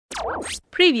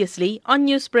Previously on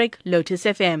Newsbreak, Lotus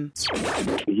FM.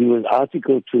 He was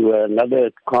articled to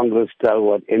another Congress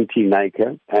stalwart, N.T.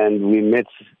 Naika, and we met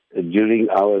during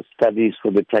our studies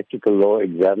for the practical law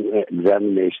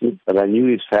examination. But I knew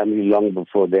his family long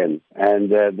before then.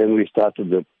 And then we started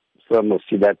the firm of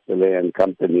Seedat, Pillay and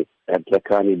Company at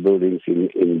Lakani Buildings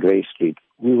in Grey Street.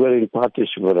 We were in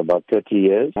partnership for about 30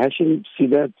 years. Hassim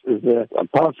Seedat is,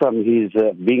 apart from his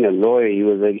being a lawyer, he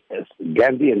was a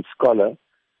Gandhian scholar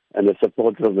and a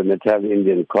supporter of the Natal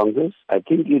Indian Congress. I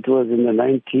think it was in the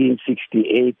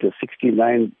 1968 or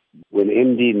 69 when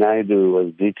M.D. Naidoo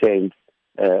was detained.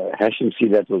 Hassim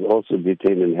Seedat was also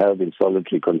detained and held in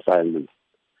solitary confinement.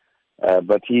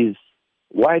 But he's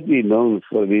widely known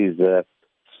for his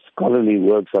scholarly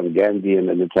works on Gandhi and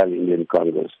the Natal Indian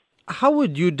Congress. How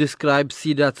would you describe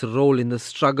Seedat's role in the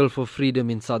struggle for freedom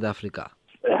in South Africa?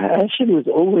 Hassim was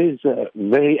always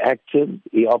very active.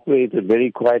 He operated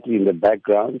very quietly in the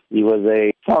background. He was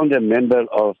a founder member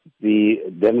of the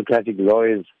Democratic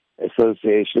Lawyers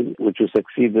Association, which was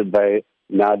succeeded by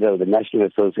NADA, the National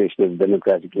Association of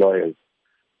Democratic Lawyers.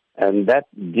 And that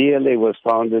DLA was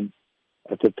founded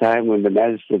at the time when the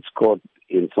Magistrates Court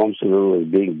in Thompsonville was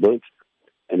being built,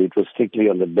 and it was strictly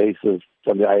on the basis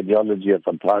of the ideology of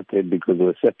apartheid because there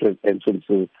were separate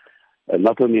entrances,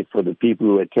 not only for the people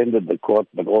who attended the court,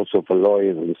 but also for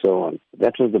lawyers and so on.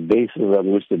 That was the basis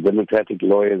on which the Democratic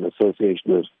Lawyers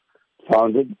Association was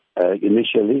founded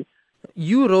initially.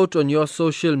 You wrote on your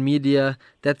social media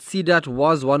that Seedat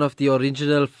was one of the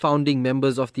original founding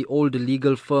members of the old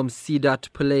legal firm Seedat,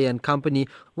 Pillay and Company.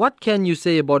 What can you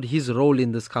say about his role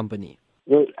in this company?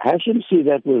 Well, Hassim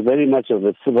Seedat was very much of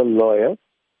a civil lawyer,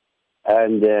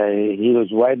 and he was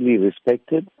widely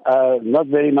respected. Not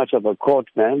very much of a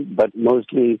courtman, but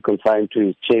mostly confined to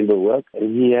his chamber work.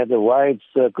 He had a wide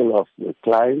circle of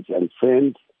clients and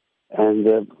friends, and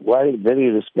very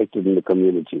respected in the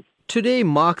community. Today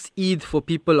marks Eid for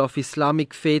people of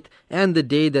Islamic faith and the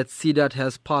day that Seedat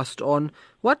has passed on.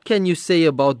 What can you say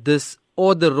about this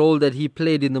or the role that he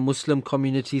played in the Muslim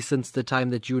community since the time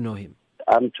that you know him?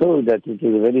 I'm told that it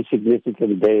is a very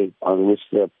significant day on which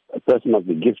a person must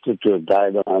be gifted to have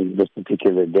died on this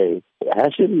particular day.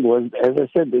 Hassim was, as I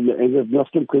said, in the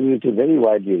Muslim community very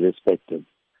widely respected,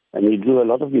 and he drew a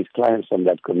lot of his clients from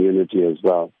that community as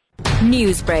well.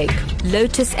 Newsbreak,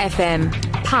 Lotus FM,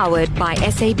 powered by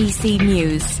SABC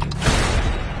News.